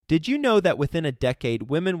Did you know that within a decade,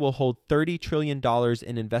 women will hold $30 trillion in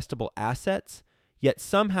investable assets? Yet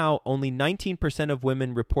somehow only 19% of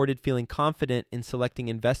women reported feeling confident in selecting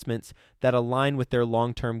investments that align with their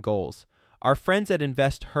long-term goals. Our friends at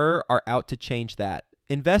Invest Her are out to change that.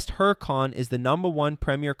 Invest Her Con is the #1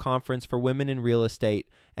 premier conference for women in real estate,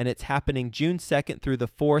 and it's happening June 2nd through the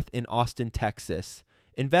 4th in Austin, Texas.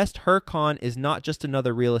 Invest Her Con is not just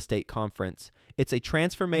another real estate conference. It's a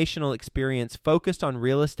transformational experience focused on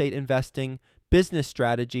real estate investing, business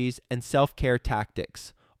strategies, and self-care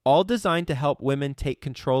tactics, all designed to help women take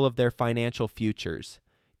control of their financial futures.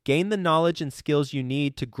 Gain the knowledge and skills you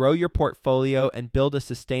need to grow your portfolio and build a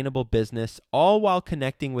sustainable business, all while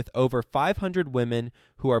connecting with over 500 women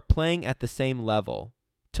who are playing at the same level.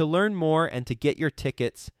 To learn more and to get your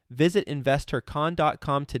tickets, visit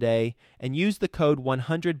investhercon.com today and use the code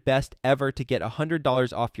 100BESTEVER to get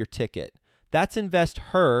 $100 off your ticket. That's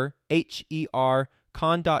InvestHer, H-E-R,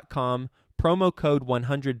 con.com, promo code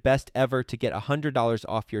 100BESTEVER to get $100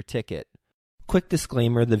 off your ticket. Quick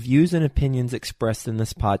disclaimer, the views and opinions expressed in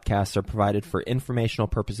this podcast are provided for informational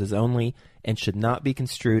purposes only and should not be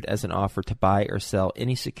construed as an offer to buy or sell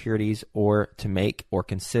any securities or to make or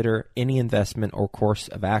consider any investment or course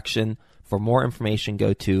of action. For more information,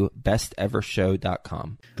 go to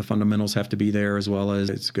bestevershow.com. The fundamentals have to be there, as well as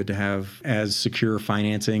it's good to have as secure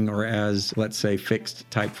financing or as, let's say, fixed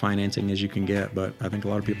type financing as you can get. But I think a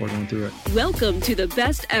lot of people are going through it. Welcome to the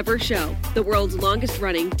Best Ever Show, the world's longest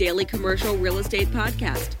running daily commercial real estate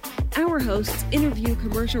podcast. Our hosts interview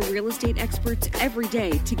commercial real estate experts every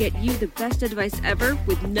day to get you the best advice ever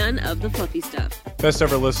with none of the fluffy stuff. Best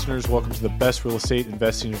ever listeners, welcome to the Best Real Estate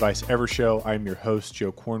Investing Advice Ever Show. I'm your host,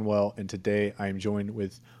 Joe Cornwell, and today I am joined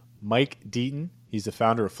with Mike Deaton. He's the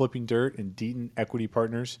founder of Flipping Dirt and Deaton Equity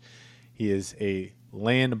Partners. He is a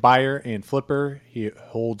land buyer and flipper. He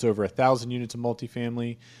holds over 1,000 units of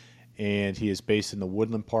multifamily, and he is based in the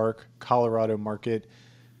Woodland Park, Colorado market.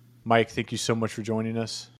 Mike, thank you so much for joining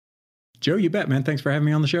us. Joe, you bet, man. Thanks for having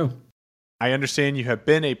me on the show. I understand you have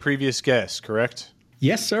been a previous guest, correct?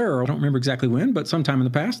 Yes, sir. I don't remember exactly when, but sometime in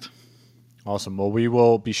the past. Awesome. Well, we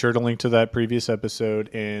will be sure to link to that previous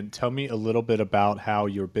episode. And tell me a little bit about how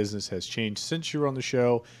your business has changed since you were on the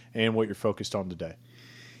show and what you're focused on today.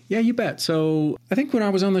 Yeah, you bet. So I think when I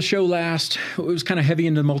was on the show last, it was kind of heavy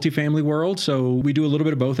into the multifamily world. So we do a little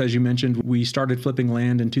bit of both. As you mentioned, we started flipping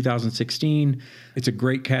land in 2016. It's a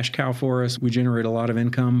great cash cow for us. We generate a lot of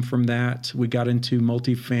income from that. We got into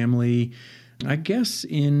multifamily, I guess,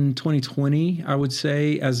 in 2020, I would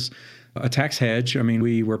say, as a tax hedge. I mean,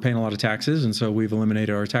 we were paying a lot of taxes, and so we've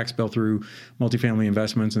eliminated our tax bill through multifamily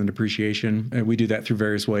investments and depreciation. And we do that through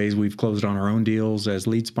various ways. We've closed on our own deals as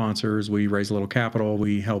lead sponsors. We raise a little capital.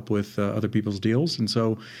 We help with other people's deals. And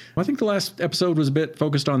so I think the last episode was a bit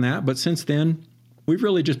focused on that. But since then, we've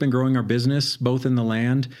really just been growing our business, both in the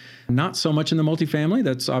land, not so much in the multifamily.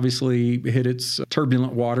 That's obviously hit its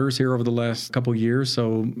turbulent waters here over the last couple of years.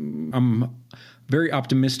 So I'm very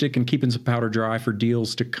optimistic and keeping some powder dry for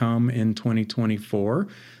deals to come in 2024.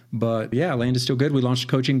 But yeah, land is still good. We launched a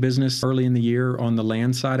coaching business early in the year on the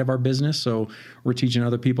land side of our business. So we're teaching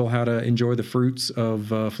other people how to enjoy the fruits of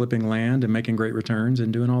flipping land and making great returns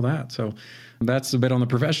and doing all that. So that's a bit on the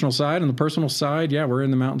professional side. On the personal side, yeah, we're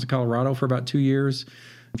in the mountains of Colorado for about 2 years.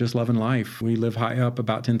 Just loving life. We live high up,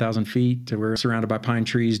 about 10,000 feet. We're surrounded by pine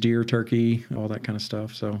trees, deer, turkey, all that kind of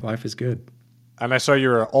stuff. So life is good. And I saw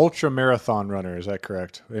you're an ultra marathon runner. Is that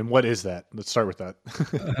correct? And what is that? Let's start with that.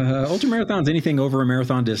 Ultra marathon's anything over a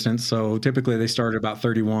marathon distance. So typically they start at about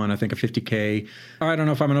 31, I think a 50K. I don't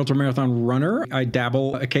know if I'm an ultra marathon runner. I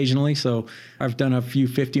dabble occasionally. So I've done a few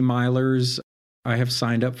 50 milers. I have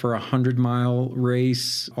signed up for a 100-mile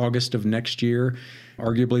race August of next year,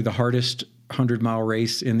 arguably the hardest 100-mile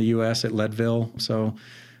race in the U.S. at Leadville. So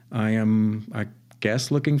I am, I guess,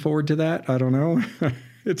 looking forward to that. I don't know.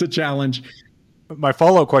 It's a challenge. My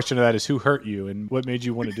follow-up question to that is, who hurt you and what made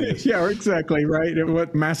you want to do this? Yeah, exactly, right?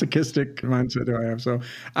 What masochistic mindset do I have? So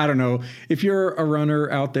I don't know. If you're a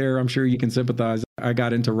runner out there, I'm sure you can sympathize. I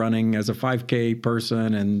got into running as a 5K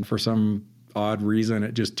person, and for some odd reason,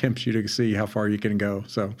 it just tempts you to see how far you can go.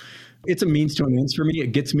 So it's a means to an end for me.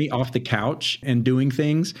 It gets me off the couch and doing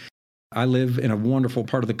things. I live in a wonderful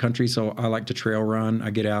part of the country, so I like to trail run. I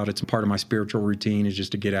get out. It's part of my spiritual routine is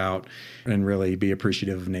just to get out and really be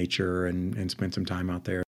appreciative of nature and spend some time out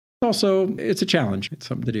there. Also, it's a challenge. It's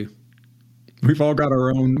something to do. We've all got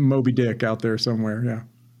our own Moby Dick out there somewhere, yeah.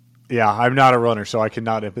 Yeah, I'm not a runner, so I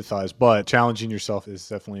cannot empathize, but challenging yourself is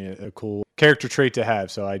definitely a cool character trait to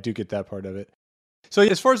have, so I do get that part of it. So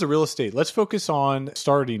as far as the real estate, let's focus on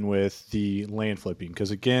starting with the land flipping, because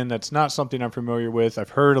again, that's not something I'm familiar with.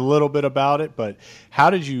 I've heard a little bit about it, but how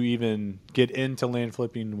did you even get into land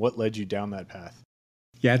flipping? What led you down that path?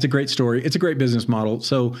 Yeah, it's a great story. It's a great business model.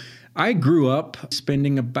 So I grew up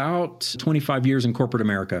spending about 25 years in corporate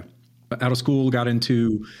America. Out of school, got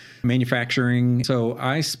into manufacturing. So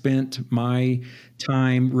I spent my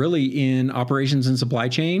time really in operations and supply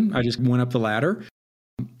chain. I just went up the ladder.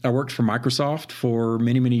 I worked for Microsoft for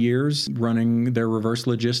many, many years, running their reverse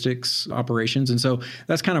logistics operations. And so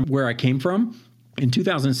that's kind of where I came from. In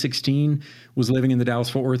 2016, was living in the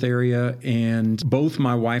Dallas-Fort Worth area, and both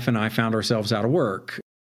my wife and I found ourselves out of work.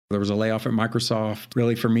 There was a layoff at Microsoft.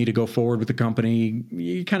 Really, for me to go forward with the company,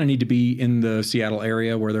 you kind of need to be in the Seattle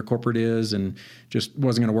area where their corporate is, and just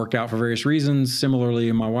wasn't going to work out for various reasons. Similarly,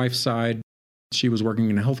 on my wife's side, she was working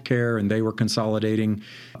in healthcare, and they were consolidating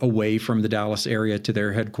away from the Dallas area to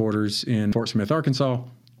their headquarters in Fort Smith, Arkansas.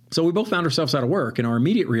 So we both found ourselves out of work, and our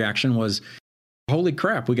immediate reaction was, holy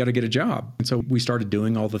crap, we got to get a job. And so we started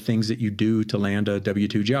doing all the things that you do to land a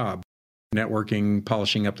W-2 job. Networking,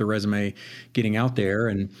 polishing up the resume, getting out there.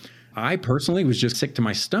 And I personally was just sick to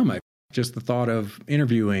my stomach. Just the thought of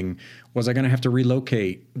interviewing. Was I going to have to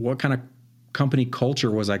relocate? What kind of company culture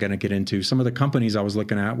was I going to get into? Some of the companies I was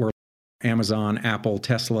looking at were Amazon, Apple,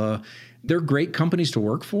 Tesla. They're great companies to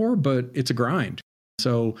work for, but it's a grind.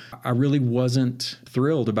 So I really wasn't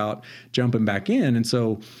thrilled about jumping back in. And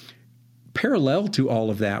so parallel to all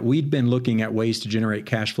of that, we'd been looking at ways to generate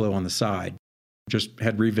cash flow on the side. Just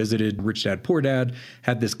had revisited Rich Dad, Poor Dad,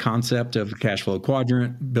 had this concept of the cash flow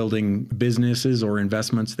quadrant, building businesses or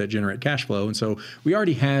investments that generate cash flow. And so we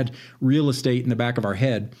already had real estate in the back of our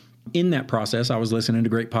head. In that process, I was listening to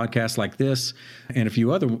great podcasts like this and a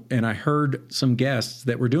few other, and I heard some guests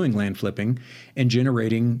that were doing land flipping and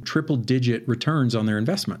generating triple-digit returns on their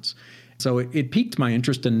investments. So it piqued my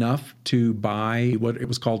interest enough to buy what it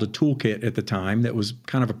was called a toolkit at the time that was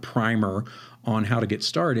kind of a primer on how to get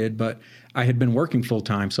started. But I had been working full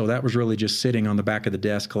time, so that was really just sitting on the back of the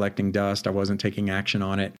desk collecting dust. I wasn't taking action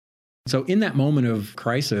on it. So in that moment of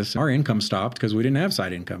crisis, our income stopped because we didn't have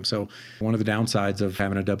side income. So one of the downsides of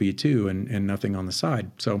having a W-2 and nothing on the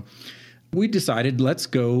side. So we decided, let's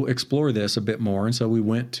go explore this a bit more. And so we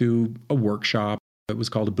went to a workshop. It was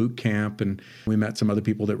called a boot camp, and we met some other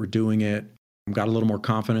people that were doing it. Got a little more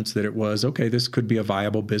confidence that it was, okay, this could be a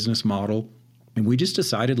viable business model. And we just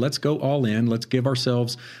decided, let's go all in. Let's give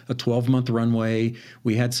ourselves a 12-month runway.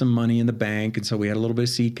 We had some money in the bank, and so we had a little bit of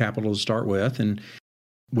seed capital to start with. And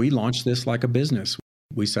we launched this like a business.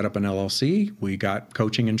 We set up an LLC. We got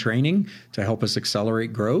coaching and training to help us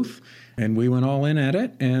accelerate growth. And we went all in at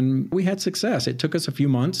it, and we had success. It took us a few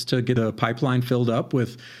months to get a pipeline filled up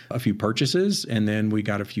with a few purchases, and then we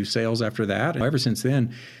got a few sales after that. And ever since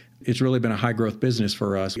then, it's really been a high growth business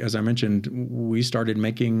for us. As I mentioned, we started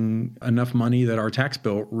making enough money that our tax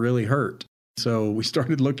bill really hurt. So we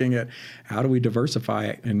started looking at how do we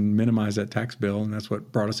diversify and minimize that tax bill, and that's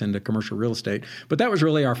what brought us into commercial real estate. But that was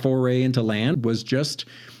really our foray into land, was just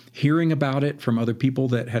hearing about it from other people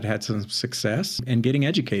that had had some success and getting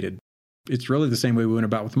educated. It's really the same way we went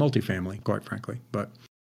about with multifamily, quite frankly. But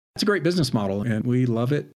it's a great business model, and we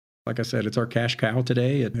love it. Like I said, it's our cash cow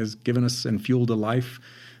today. It has given us and fueled a life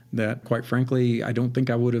that, quite frankly, I don't think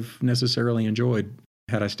I would have necessarily enjoyed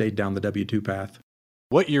had I stayed down the W-2 path.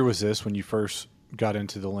 What year was this when you first got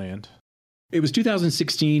into the land? It was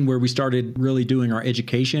 2016 where we started really doing our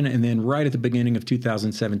education, and then right at the beginning of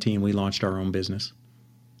 2017, we launched our own business.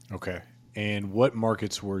 Okay. And what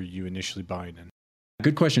markets were you initially buying in?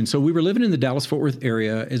 Good question. So we were living in the Dallas-Fort Worth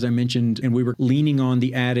area, as I mentioned, and we were leaning on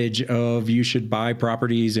the adage of you should buy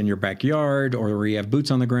properties in your backyard or where you have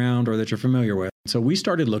boots on the ground or that you're familiar with. So we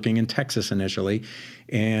started looking in Texas initially,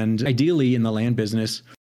 and ideally in the land business,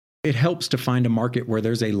 it helps to find a market where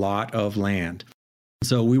there's a lot of land.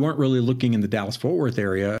 So we weren't really looking in the Dallas-Fort Worth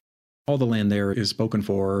area. All the land there is spoken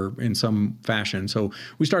for in some fashion. So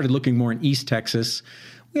we started looking more in East Texas.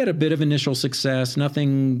 We had a bit of initial success,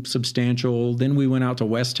 nothing substantial. Then we went out to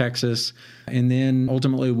West Texas. And then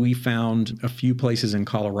ultimately we found a few places in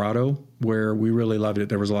Colorado where we really loved it.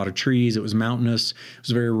 There was a lot of trees. It was mountainous. It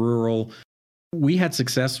was very rural. We had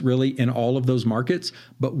success really in all of those markets,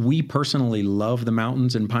 but we personally love the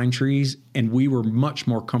mountains and pine trees, and we were much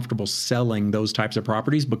more comfortable selling those types of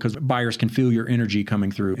properties because buyers can feel your energy coming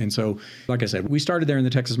through. And so, like I said, we started there in the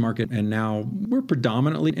Texas market, and now we're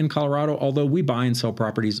predominantly in Colorado, although we buy and sell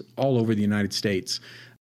properties all over the United States.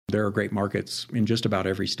 There are great markets in just about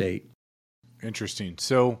every state. Interesting.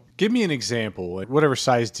 So give me an example, whatever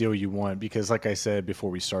size deal you want, because like I said before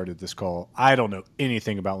we started this call, I don't know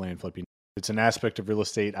anything about land flipping. It's an aspect of real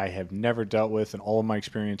estate I have never dealt with in all of my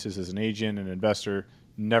experiences as an agent and investor,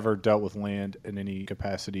 never dealt with land in any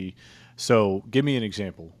capacity. So give me an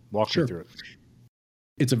example. Walk me through it.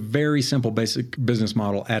 It's a very simple, basic business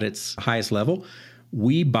model at its highest level.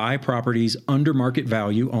 We buy properties under market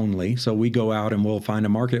value only. So we go out and we'll find a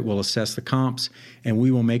market, we'll assess the comps, and we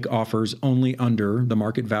will make offers only under the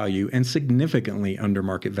market value and significantly under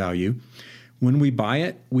market value. When we buy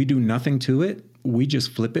it, we do nothing to it. We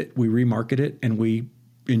just flip it, we remarket it, and we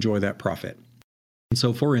enjoy that profit. And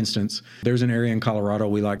so, for instance, there's an area in Colorado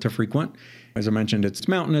we like to frequent. As I mentioned, it's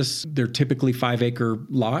mountainous. They're typically 5-acre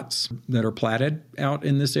lots that are platted out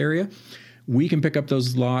in this area. We can pick up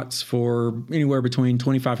those lots for anywhere between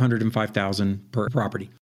 $2,500 and $5,000 per property.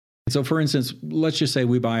 So, for instance, let's just say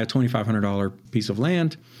we buy a $2,500 piece of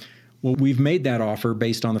land. Well, we've made that offer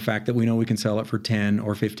based on the fact that we know we can sell it for $10,000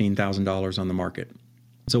 or $15,000 on the market.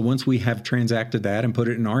 So once we have transacted that and put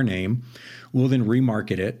it in our name, we'll then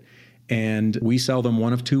remarket it, and we sell them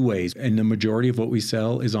one of two ways. And the majority of what we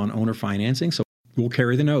sell is on owner financing. So we'll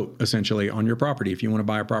carry the note essentially on your property. If you want to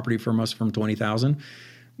buy a property from us from $20,000,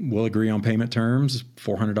 we'll agree on payment terms,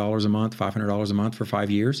 $400 a month, $500 a month for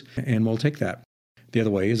 5 years, and we'll take that. The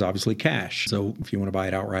other way is obviously cash. So if you want to buy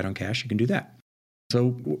it outright on cash, you can do that.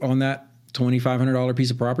 So on that $2,500 piece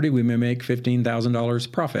of property, we may make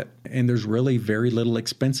 $15,000 profit. And there's really very little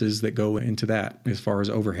expenses that go into that as far as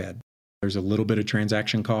overhead. There's a little bit of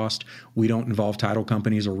transaction cost. We don't involve title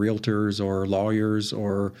companies or realtors or lawyers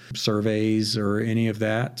or surveys or any of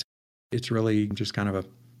that. It's really just kind of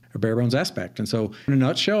a bare bones aspect. And so in a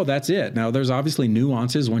nutshell, that's it. Now, there's obviously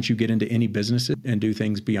nuances once you get into any business and do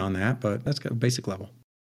things beyond that, but that's kind of basic level.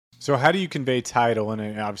 So how do you convey title?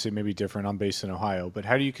 And obviously it may be different. I'm based in Ohio, but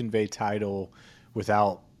how do you convey title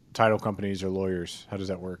without title companies or lawyers? How does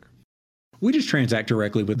that work? We just transact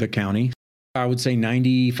directly with the county. I would say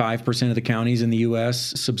 95% of the counties in the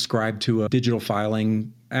U.S. subscribe to a digital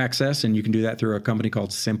filing access, and you can do that through a company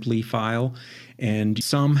called Simply File. And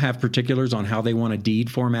some have particulars on how they want a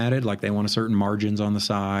deed formatted, like they want a certain margins on the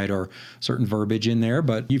side or certain verbiage in there,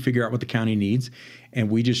 but you figure out what the county needs, and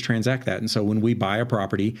we just transact that. And so when we buy a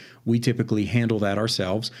property, we typically handle that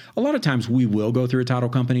ourselves. A lot of times we will go through a title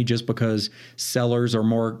company just because sellers are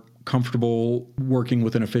more comfortable working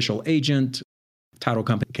with an official agent. Title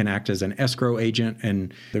company can act as an escrow agent,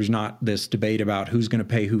 and there's not this debate about who's going to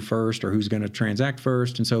pay who first or who's going to transact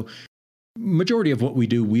first. And so majority of what we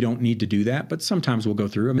do, we don't need to do that, but sometimes we'll go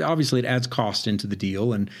through. I mean, obviously, it adds cost into the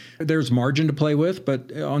deal, and there's margin to play with,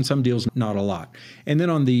 but on some deals, not a lot. And then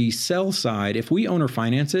on the sell side, if we own or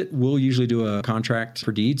finance it, we'll usually do a contract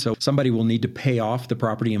for deed. So somebody will need to pay off the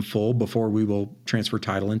property in full before we will transfer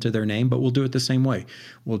title into their name, but we'll do it the same way.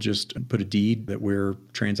 We'll just put a deed that we're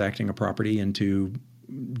transacting a property into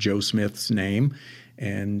Joe Smith's name,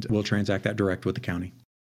 and we'll transact that direct with the county.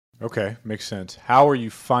 Okay, makes sense. How are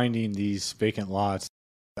you finding these vacant lots?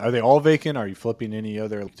 Are they all vacant? Are you flipping any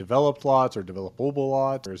other developed lots or developable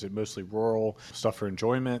lots? Or is it mostly rural stuff for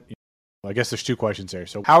enjoyment? I guess there's two questions there.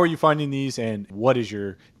 So how are you finding these, and what does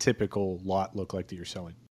your typical lot look like that you're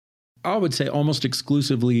selling? I would say almost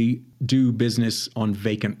exclusively do business on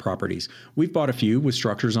vacant properties. We've bought a few with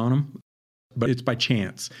structures on them, but it's by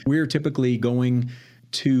chance. We're typically going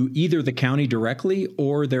to either the county directly,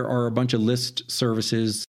 or there are a bunch of list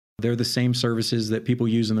services. They're the same services that people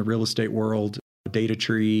use in the real estate world, data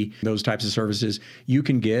tree, those types of services. You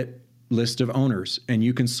can get list of owners, and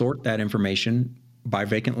you can sort that information by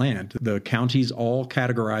vacant land. The counties all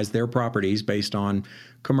categorize their properties based on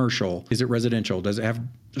commercial. Is it residential? Does it have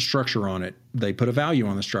a structure on it? They put a value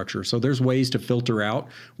on the structure. So there's ways to filter out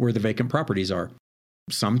where the vacant properties are.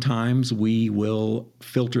 Sometimes we will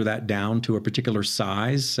filter that down to a particular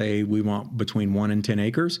size. Say we want between 1 and 10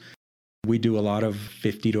 acres. We do a lot of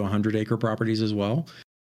 50 to 100 acre properties as well.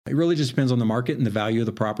 It really just depends on the market and the value of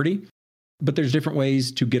the property. But there's different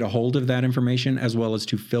ways to get a hold of that information as well as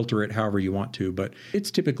to filter it however you want to. But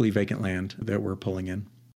it's typically vacant land that we're pulling in.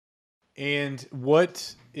 And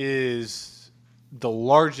what is the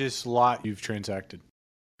largest lot you've transacted?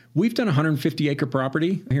 We've done a 150 acre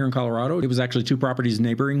property here in Colorado. It was actually two properties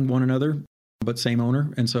neighboring one another, but same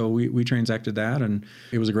owner. And so we transacted that, and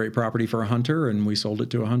it was a great property for a hunter, and we sold it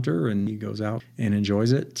to a hunter, and he goes out and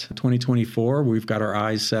enjoys it. 2024, we've got our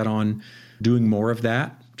eyes set on doing more of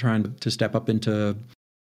that, trying to step up into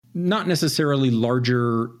not necessarily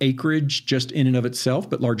larger acreage just in and of itself,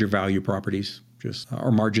 but larger value properties. Just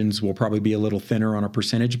our margins will probably be a little thinner on a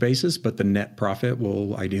percentage basis, but the net profit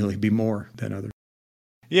will ideally be more than others.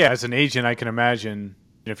 Yeah, as an agent, I can imagine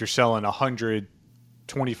if you're selling 100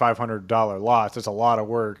 $2,500 lots. That's a lot of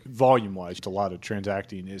work volume-wise. It's a lot of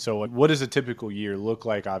transacting. So like, what does a typical year look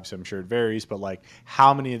like? Obviously, I'm sure it varies, but like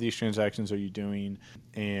how many of these transactions are you doing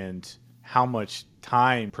and how much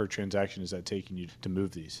time per transaction is that taking you to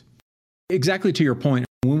move these? Exactly to your point.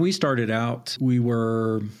 When we started out, we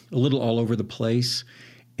were a little all over the place.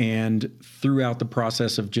 And throughout the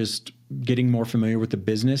process of just getting more familiar with the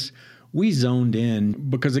business, we zoned in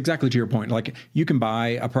because exactly to your point, like you can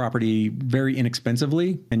buy a property very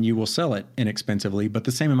inexpensively and you will sell it inexpensively, but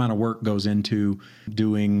the same amount of work goes into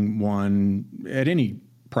doing one at any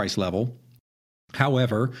price level.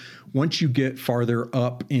 However, once you get farther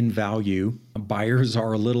up in value, buyers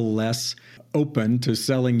are a little less open to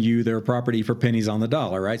selling you their property for pennies on the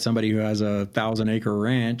dollar, right? Somebody who has a 1,000-acre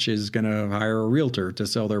ranch is going to hire a realtor to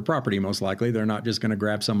sell their property, most likely. They're not just going to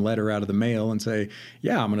grab some letter out of the mail and say,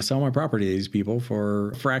 yeah, I'm going to sell my property to these people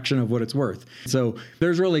for a fraction of what it's worth. So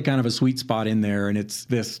there's really kind of a sweet spot in there, and it's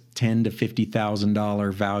this $10,000 to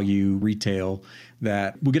 $50,000 value retail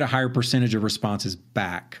that we get a higher percentage of responses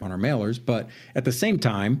back on our mailers. But at the same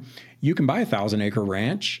time, you can buy a 1,000-acre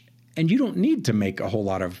ranch and you don't need to make a whole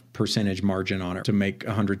lot of percentage margin on it to make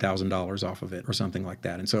 $100,000 off of it or something like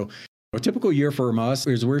that. And so a typical year for us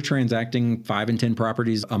is we're transacting 5 and 10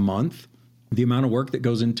 properties a month. The amount of work that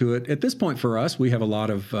goes into it, at this point for us, we have a lot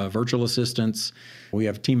of virtual assistants. We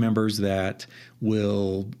have team members that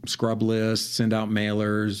will scrub lists, send out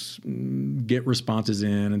mailers, get responses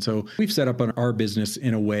in. And so we've set up our business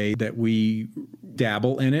in a way that we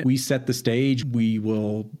dabble in it. We set the stage. We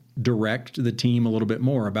will direct the team a little bit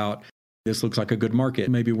more about this looks like a good market.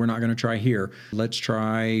 Maybe we're not going to try here. Let's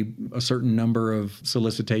try a certain number of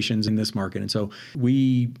solicitations in this market. And so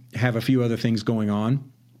we have a few other things going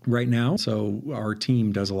on right now. So our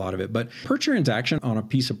team does a lot of it. But per transaction on a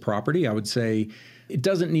piece of property, I would say it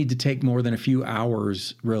doesn't need to take more than a few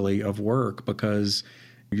hours really of work because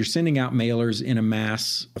you're sending out mailers in a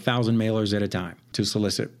mass, 1,000 mailers at a time to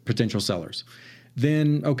solicit potential sellers.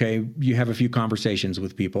 Then, okay, you have a few conversations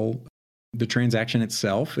with people. The transaction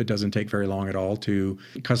itself, it doesn't take very long at all to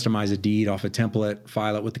customize a deed off a template,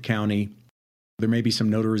 file it with the county. There may be some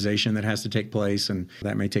notarization that has to take place, and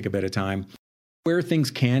that may take a bit of time. Where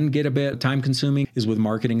things can get a bit time consuming is with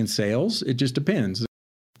marketing and sales. It just depends.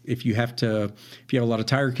 If you have a lot of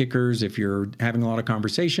tire kickers, if you're having a lot of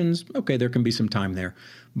conversations, okay, there can be some time there.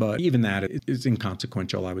 But even that is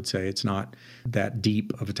inconsequential, I would say. It's not that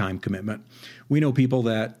deep of a time commitment. We know people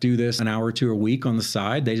that do this an hour or two a week on the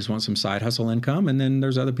side. They just want some side hustle income. And then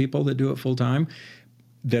there's other people that do it full time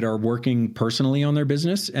that are working personally on their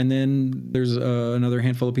business. And then there's another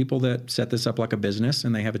handful of people that set this up like a business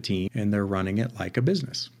and they have a team and they're running it like a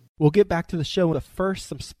business. We'll get back to the show, but first,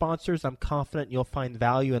 some sponsors I'm confident you'll find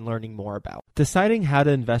value in learning more about. Deciding how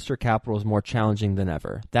to invest your capital is more challenging than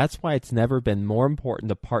ever. That's why it's never been more important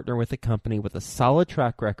to partner with a company with a solid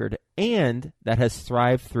track record and that has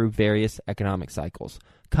thrived through various economic cycles.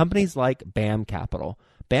 Companies like BAM Capital.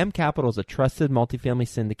 BAM Capital is a trusted multifamily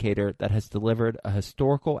syndicator that has delivered a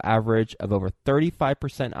historical average of over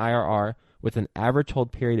 35% IRR with an average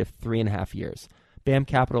hold period of 3.5 years. BAM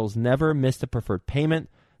Capital has never missed a preferred payment,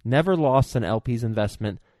 never lost an LP's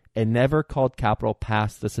investment, and never called capital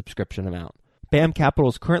past the subscription amount. BAM Capital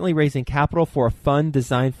is currently raising capital for a fund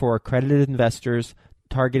designed for accredited investors,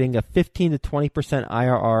 targeting a 15 to 20%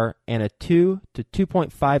 IRR and a 2 to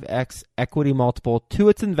 2.5x equity multiple to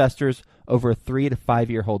its investors over a 3 to 5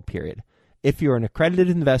 year hold period. If you're an accredited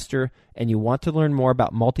investor and you want to learn more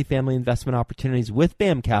about multifamily investment opportunities with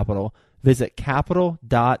BAM Capital, visit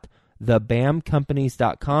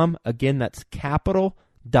capital.thebamcompanies.com. Again, that's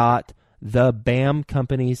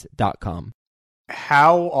capital.thebamcompanies.com.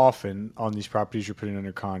 How often on these properties you're putting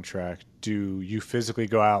under contract do you physically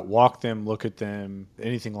go out, walk them, look at them,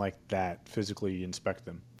 anything like that, physically inspect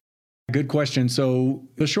them? Good question. So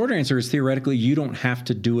the short answer is theoretically, you don't have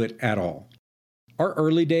to do it at all. Our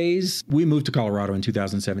early days, we moved to Colorado in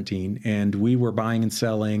 2017, and we were buying and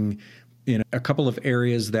selling in a couple of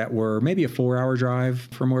areas that were maybe a 4-hour drive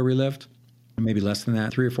from where we lived, maybe less than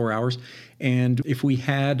that, 3 or 4 hours. And if we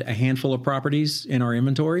had a handful of properties in our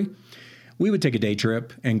inventory, we would take a day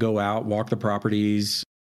trip and go out, walk the properties,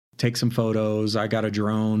 take some photos. I got a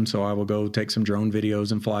drone, so I will go take some drone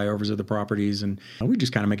videos and flyovers of the properties. And we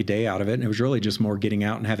just kind of make a day out of it. And it was really just more getting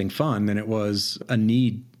out and having fun than it was a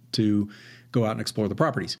need to go out and explore the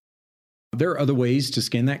properties. There are other ways to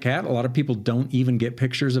skin that cat. A lot of people don't even get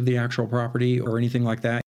pictures of the actual property or anything like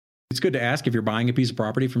that. It's good to ask if you're buying a piece of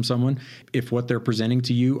property from someone, if what they're presenting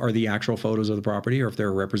to you are the actual photos of the property or if they're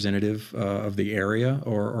a representative of the area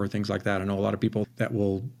or things like that. I know a lot of people that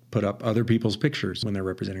will put up other people's pictures when they're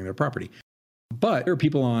representing their property. But there are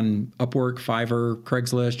people on Upwork, Fiverr,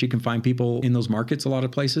 Craigslist. You can find people in those markets, a lot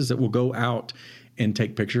of places, that will go out and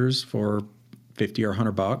take pictures for 50 or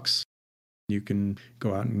 $100. You can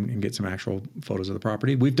go out and get some actual photos of the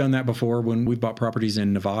property. We've done that before when we've bought properties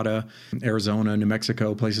in Nevada, Arizona, New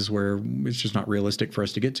Mexico, places where it's just not realistic for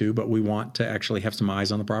us to get to, but we want to actually have some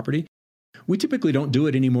eyes on the property. We typically don't do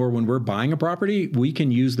it anymore when we're buying a property. We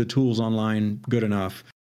can use the tools online good enough.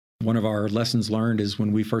 One of our lessons learned is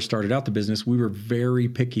when we first started out the business, we were very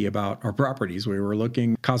picky about our properties. We were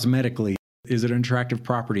looking cosmetically. Is it an attractive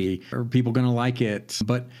property? Are people going to like it?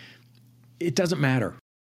 But it doesn't matter.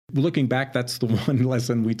 Looking back, that's the one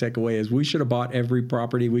lesson we take away is we should have bought every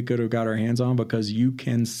property we could have got our hands on, because you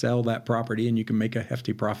can sell that property and you can make a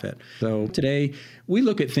hefty profit. So today we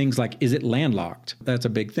look at things like, is it landlocked? That's a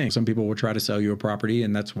big thing. Some people will try to sell you a property,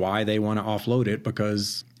 and that's why they want to offload it,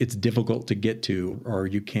 because it's difficult to get to or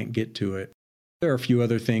you can't get to it. There are a few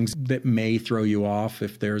other things that may throw you off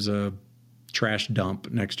if there's a trash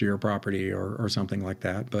dump next to your property or something like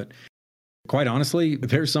that. But quite honestly,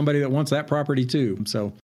 there's somebody that wants that property too.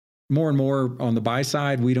 So more and more on the buy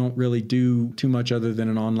side, we don't really do too much other than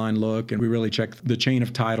an online look. And we really check the chain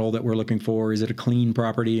of title that we're looking for. Is it a clean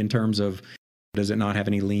property in terms of, does it not have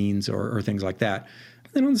any liens or things like that?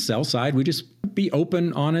 And then on the sell side, we just be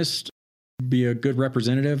open, honest, be a good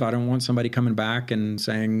representative. I don't want somebody coming back and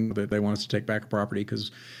saying that they want us to take back a property because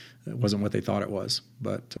it wasn't what they thought it was.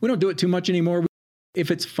 But we don't do it too much anymore. If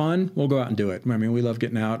it's fun, we'll go out and do it. I mean, we love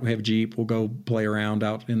getting out. We have a Jeep. We'll go play around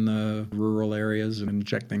out in the rural areas and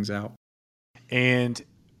check things out. And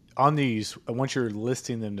on these, once you're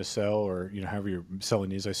listing them to sell, or however you're selling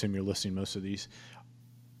these, I assume you're listing most of these.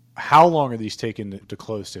 How long are these taken to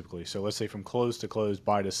close typically? So let's say from close to close,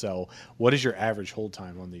 buy to sell. What is your average hold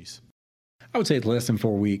time on these? I would say it's less than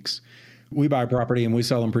 4 weeks. We buy a property and we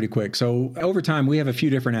sell them pretty quick. So over time, we have a few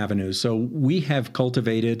different avenues. So we have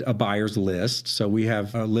cultivated a buyer's list. So we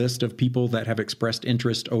have a list of people that have expressed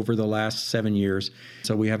interest over the last 7 years.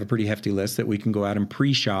 So we have a pretty hefty list that we can go out and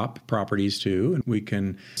pre-shop properties to, and we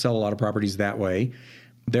can sell a lot of properties that way.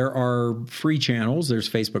 There are free channels. There's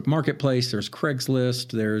Facebook Marketplace. There's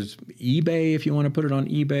Craigslist. There's eBay if you want to put it on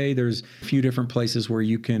eBay. There's a few different places where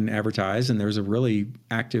you can advertise, and there's a really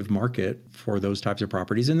active market for those types of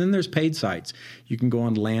properties. And then there's paid sites. You can go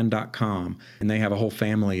on land.com, and they have a whole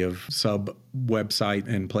family of sub-website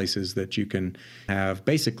and places that you can have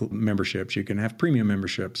basic memberships. You can have premium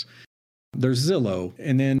memberships. There's Zillow.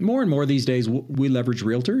 And then more and more these days, we leverage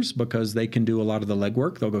realtors because they can do a lot of the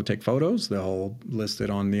legwork. They'll go take photos. They'll list it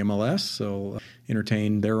on the MLS. They'll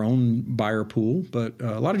entertain their own buyer pool. But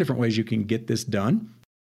a lot of different ways you can get this done.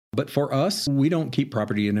 But for us, we don't keep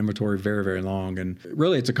property in inventory very, very long. And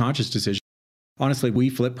really, it's a conscious decision. Honestly, we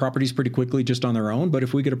flip properties pretty quickly just on their own. But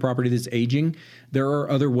if we get a property that's aging, there are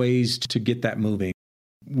other ways to get that moving.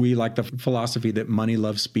 We like the philosophy that money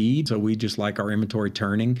loves speed. So we just like our inventory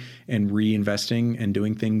turning and reinvesting and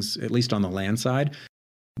doing things, at least on the land side.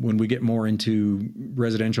 When we get more into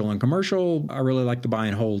residential and commercial, I really like the buy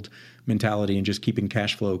and hold mentality and just keeping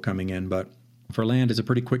cash flow coming in. But for land, it's a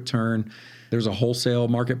pretty quick turn. There's a wholesale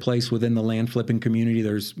marketplace within the land flipping community.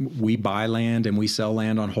 We buy land and we sell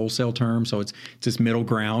land on wholesale terms. So it's this middle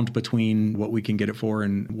ground between what we can get it for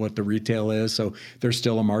and what the retail is. So there's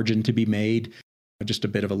still a margin to be made. Just a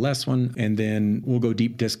bit of a less one. And then we'll go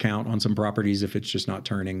deep discount on some properties if it's just not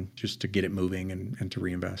turning, just to get it moving and to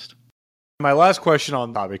reinvest. My last question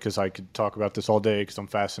on that, because I could talk about this all day because I'm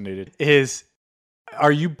fascinated, is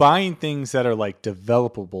are you buying things that are like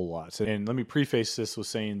developable lots? And let me preface this with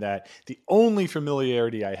saying that the only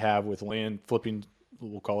familiarity I have with land flipping,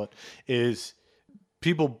 we'll call it, is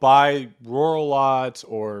people buy rural lots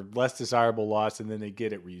or less desirable lots, and then they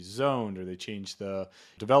get it rezoned or they change the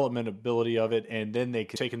development ability of it. And then they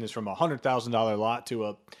can take this from a $100,000 lot to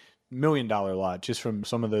a $1 million lot just from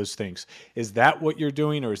some of those things. Is that what you're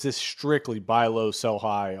doing, or is this strictly buy low, sell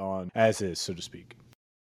high on as is, so to speak?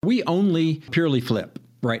 We only purely flip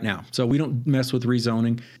right now. So we don't mess with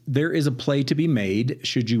rezoning. There is a play to be made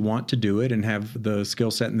should you want to do it and have the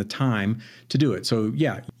skill set and the time to do it. So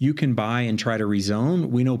yeah, you can buy and try to rezone.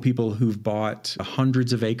 We know people who've bought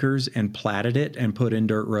hundreds of acres and platted it and put in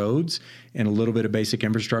dirt roads and a little bit of basic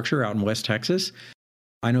infrastructure out in West Texas.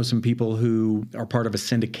 I know some people who are part of a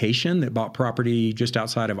syndication that bought property just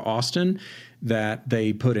outside of Austin that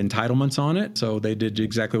they put entitlements on it. So they did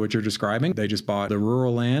exactly what you're describing. They just bought the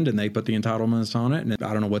rural land and they put the entitlements on it. And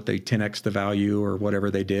I don't know what they 10x the value or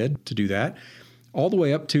whatever they did to do that. all the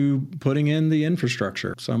way up to putting in the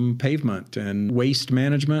infrastructure, some pavement and waste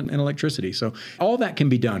management and electricity. So all that can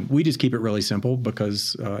be done. We just keep it really simple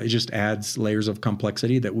because it just adds layers of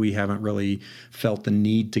complexity that we haven't really felt the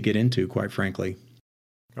need to get into, quite frankly.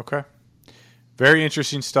 Okay. Very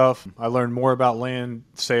interesting stuff. I learned more about land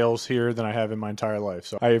sales here than I have in my entire life.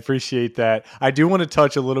 So I appreciate that. I do want to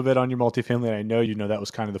touch a little bit on your multifamily. And I know that was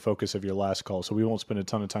kind of the focus of your last call, so we won't spend a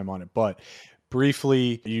ton of time on it. But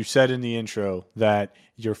briefly, you said in the intro that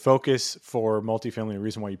your focus for multifamily, the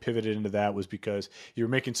reason why you pivoted into that was because you were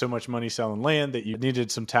making so much money selling land that you needed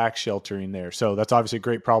some tax sheltering there. So that's obviously a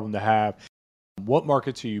great problem to have. What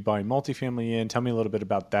markets are you buying multifamily in? Tell me a little bit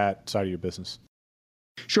about that side of your business.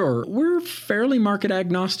 Sure. We're fairly market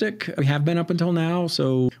agnostic. We have been up until now.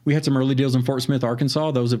 So we had some early deals in Fort Smith,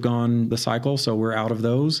 Arkansas. Those have gone the cycle, so we're out of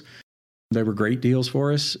those. They were great deals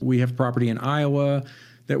for us. We have property in Iowa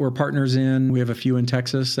that we're partners in. We have a few in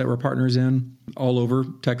Texas that we're partners in, all over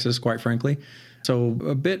Texas, quite frankly. So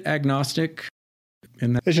a bit agnostic.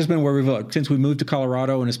 And it's just been where we've looked. Since we moved to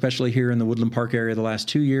Colorado, and especially here in the Woodland Park area the last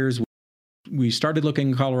 2 years, we started looking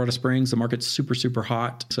in Colorado Springs. The market's super, super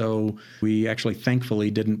hot. So we actually, thankfully,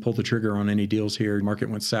 didn't pull the trigger on any deals here. The market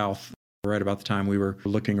went south right about the time we were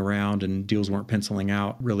looking around, and deals weren't penciling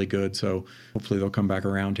out really good. So hopefully they'll come back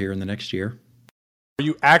around here in the next year. Are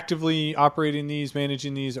you actively operating these,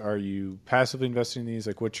 managing these? Are you passively investing in these?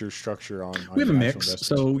 Like, what's your structure on we have a mix.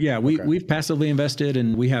 So yeah, we've passively invested,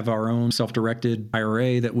 and we have our own self-directed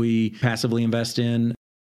IRA that we passively invest in.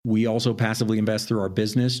 We also passively invest through our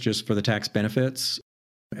business just for the tax benefits,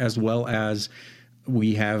 as well as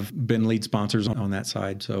we have been lead sponsors on that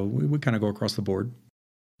side. So we kind of go across the board.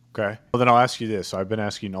 Okay. Well, then I'll ask you this. So I've been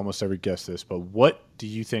asking almost every guest this, but what do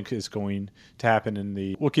you think is going to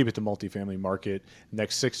happen we'll keep it to multifamily market,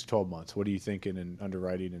 next 6 to 12 months? What are you thinking and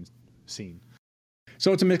underwriting and seeing?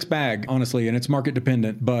 So it's a mixed bag, honestly, and it's market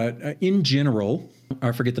dependent. But in general,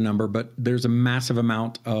 I forget the number, but there's a massive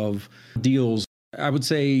amount of deals. I would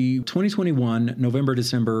say 2021, November,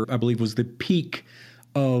 December, I believe was the peak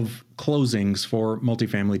of closings for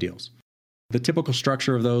multifamily deals. The typical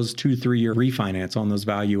structure of those 2 to 3 year refinance on those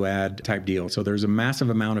value add type deals. So there's a massive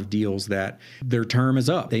amount of deals that their term is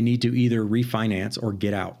up. They need to either refinance or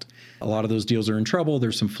get out. A lot of those deals are in trouble.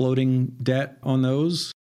 There's some floating debt on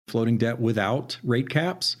those, floating debt without rate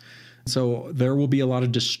caps. So there will be a lot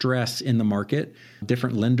of distress in the market.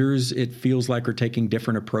 Different lenders, it feels like, are taking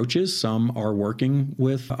different approaches. Some are working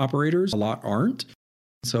with operators, a lot aren't.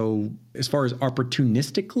 So as far as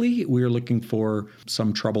opportunistically, we're looking for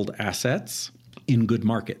some troubled assets in good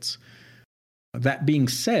markets. That being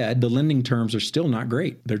said, the lending terms are still not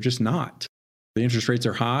great. They're just not. The interest rates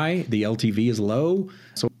are high. The LTV is low.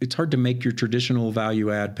 So it's hard to make your traditional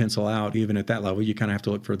value add pencil out. Even at that level, you kind of have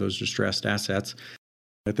to look for those distressed assets.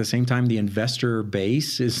 At the same time, the investor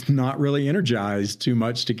base is not really energized too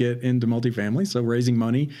much to get into multifamily. So raising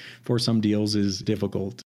money for some deals is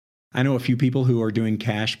difficult. I know a few people who are doing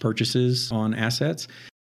cash purchases on assets.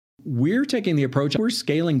 We're taking the approach, we're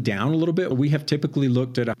scaling down a little bit. We have typically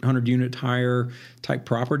looked at 100 unit higher type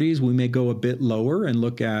properties. We may go a bit lower and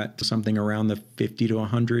look at something around the 50 to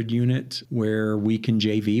 100 unit where we can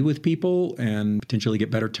JV with people and potentially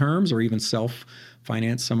get better terms, or even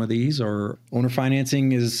self-finance some of these. Or owner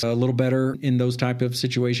financing is a little better in those type of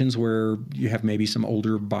situations where you have maybe some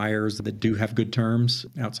older buyers that do have good terms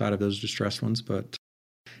outside of those distressed ones. But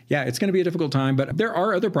yeah, it's going to be a difficult time, but there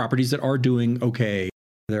are other properties that are doing okay.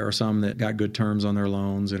 There are some that got good terms on their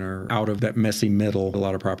loans and are out of that messy middle a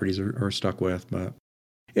lot of properties are stuck with. But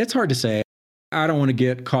it's hard to say. I don't want to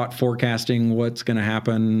get caught forecasting what's going to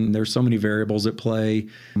happen. There's so many variables at play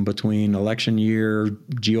between election year,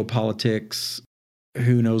 geopolitics,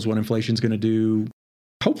 who knows what inflation's going to do.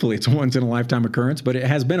 Hopefully it's a once-in-a-lifetime occurrence, but it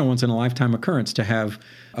has been a once-in-a-lifetime occurrence to have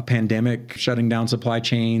a pandemic shutting down supply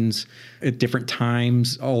chains at different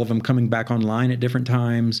times, all of them coming back online at different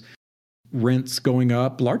times, rents going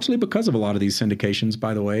up, largely because of a lot of these syndications,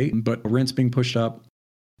 by the way, but rents being pushed up,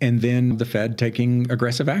 and then the Fed taking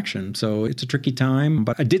aggressive action. So it's a tricky time.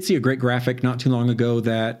 But I did see a great graphic not too long ago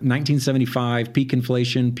that 1975, peak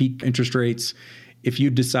inflation, peak interest rates, if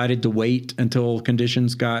you decided to wait until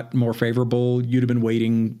conditions got more favorable, you'd have been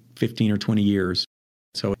waiting 15 or 20 years.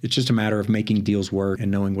 So it's just a matter of making deals work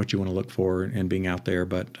and knowing what you want to look for and being out there.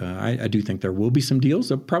 But I do think there will be some deals.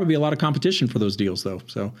 There'll probably be a lot of competition for those deals, though.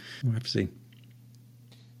 So we'll have to see.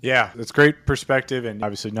 Yeah, that's great perspective. And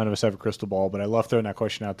obviously none of us have a crystal ball, but I love throwing that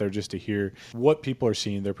question out there just to hear what people are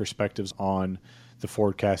seeing, their perspectives on the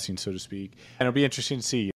forecasting, so to speak. And it'll be interesting to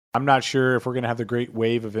see. I'm not sure if we're going to have the great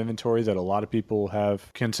wave of inventory that a lot of people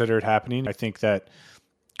have considered happening. I think that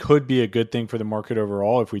could be a good thing for the market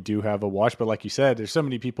overall if we do have a wash. But like you said, there's so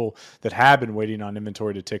many people that have been waiting on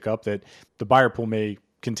inventory to tick up that the buyer pool may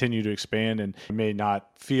continue to expand and may not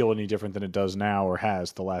feel any different than it does now or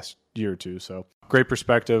has the last year or two. So great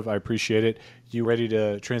perspective. I appreciate it. You ready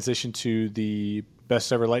to transition to the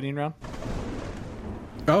best ever lightning round?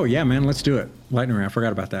 Oh, yeah, man. Let's do it. Lightning round. I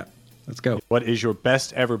forgot about that. Let's go. What is your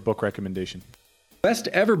best ever book recommendation? Best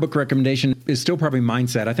ever book recommendation is still probably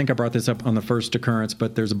Mindset. I think I brought this up on the first occurrence,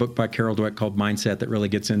 but there's a book by Carol Dweck called Mindset that really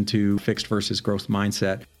gets into fixed versus growth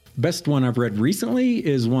mindset. Best one I've read recently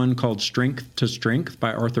is one called Strength to Strength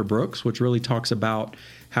by Arthur Brooks, which really talks about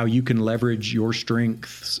how you can leverage your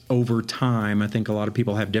strengths over time. I think a lot of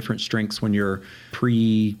people have different strengths when you're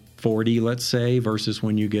pre-40, let's say, versus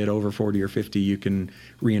when you get over 40 or 50, you can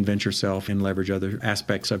reinvent yourself and leverage other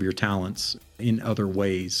aspects of your talents in other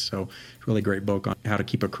ways. So really great book on how to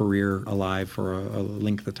keep a career alive for a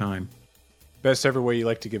length of time. Best ever way you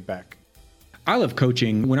like to give back? I love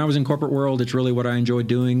coaching. When I was in corporate world, it's really what I enjoyed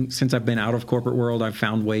doing. Since I've been out of corporate world, I've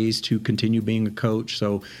found ways to continue being a coach.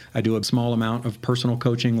 So I do a small amount of personal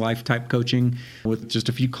coaching, life type coaching with just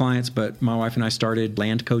a few clients. But my wife and I started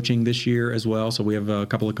land coaching this year as well. So we have a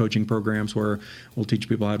couple of coaching programs where we'll teach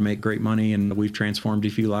people how to make great money. And we've transformed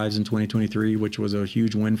a few lives in 2023, which was a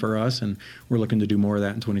huge win for us. And we're looking to do more of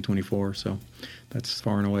that in 2024. So that's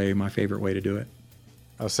far and away my favorite way to do it.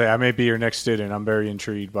 I'll say I may be your next student. I'm very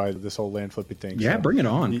intrigued by this whole land flipping thing. Yeah, so bring it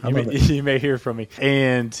on. You may hear from me.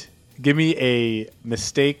 And give me a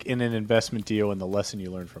mistake in an investment deal and the lesson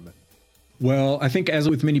you learned from it. Well, I think as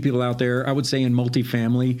with many people out there, I would say in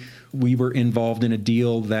multifamily, we were involved in a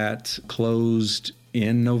deal that closed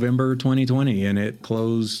in November 2020, and it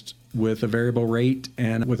closed with a variable rate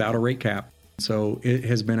and without a rate cap. So it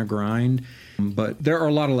has been a grind, but there are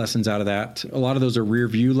a lot of lessons out of that. A lot of those are rear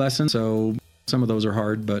view lessons. So some of those are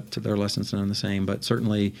hard, but they're lessons none the same. But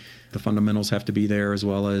certainly the fundamentals have to be there, as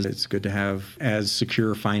well as it's good to have as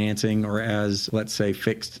secure financing or as, let's say,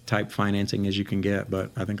 fixed type financing as you can get.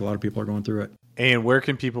 But I think a lot of people are going through it. And where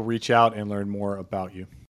can people reach out and learn more about you?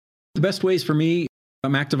 The best ways for me,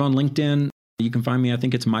 I'm active on LinkedIn. You can find me, I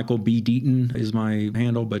think it's Michael B. Deaton is my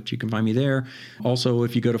handle, but you can find me there. Also,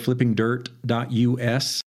 if you go to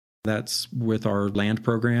flippingdirt.us, that's with our land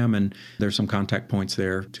program, and there's some contact points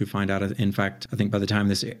there to find out. In fact, I think by the time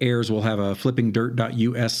this airs, we'll have a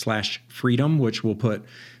flippingdirt.us/freedom, which will put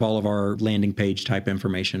all of our landing page type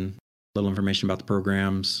information, little information about the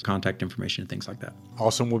programs, contact information, things like that.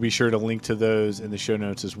 Awesome. We'll be sure to link to those in the show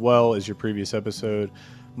notes as well as your previous episode.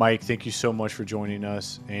 Mike, thank you so much for joining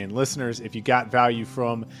us. And listeners, if you got value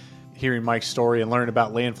from hearing Mike's story and learn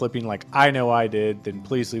about land flipping like I know I did, then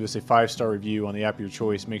please leave us a 5-star review on the app of your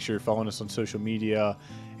choice. Make sure you're following us on social media,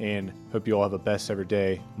 and hope you all have a best ever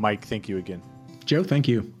day. Mike, thank you again. Joe, thank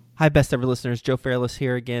you. Hi, best ever listeners. Joe Fairless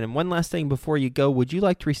here again. And one last thing before you go, would you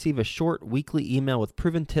like to receive a short weekly email with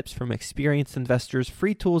proven tips from experienced investors,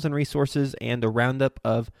 free tools and resources, and a roundup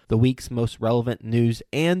of the week's most relevant news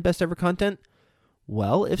and best ever content?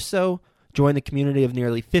 Well, if so, join the community of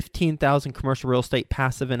nearly 15,000 commercial real estate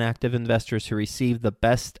passive and active investors who receive the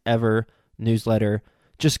best ever newsletter.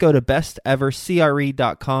 Just go to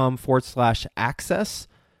bestevercre.com/access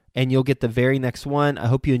and you'll get the very next one. I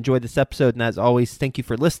hope you enjoyed this episode. And as always, thank you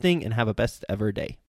for listening and have a best ever day.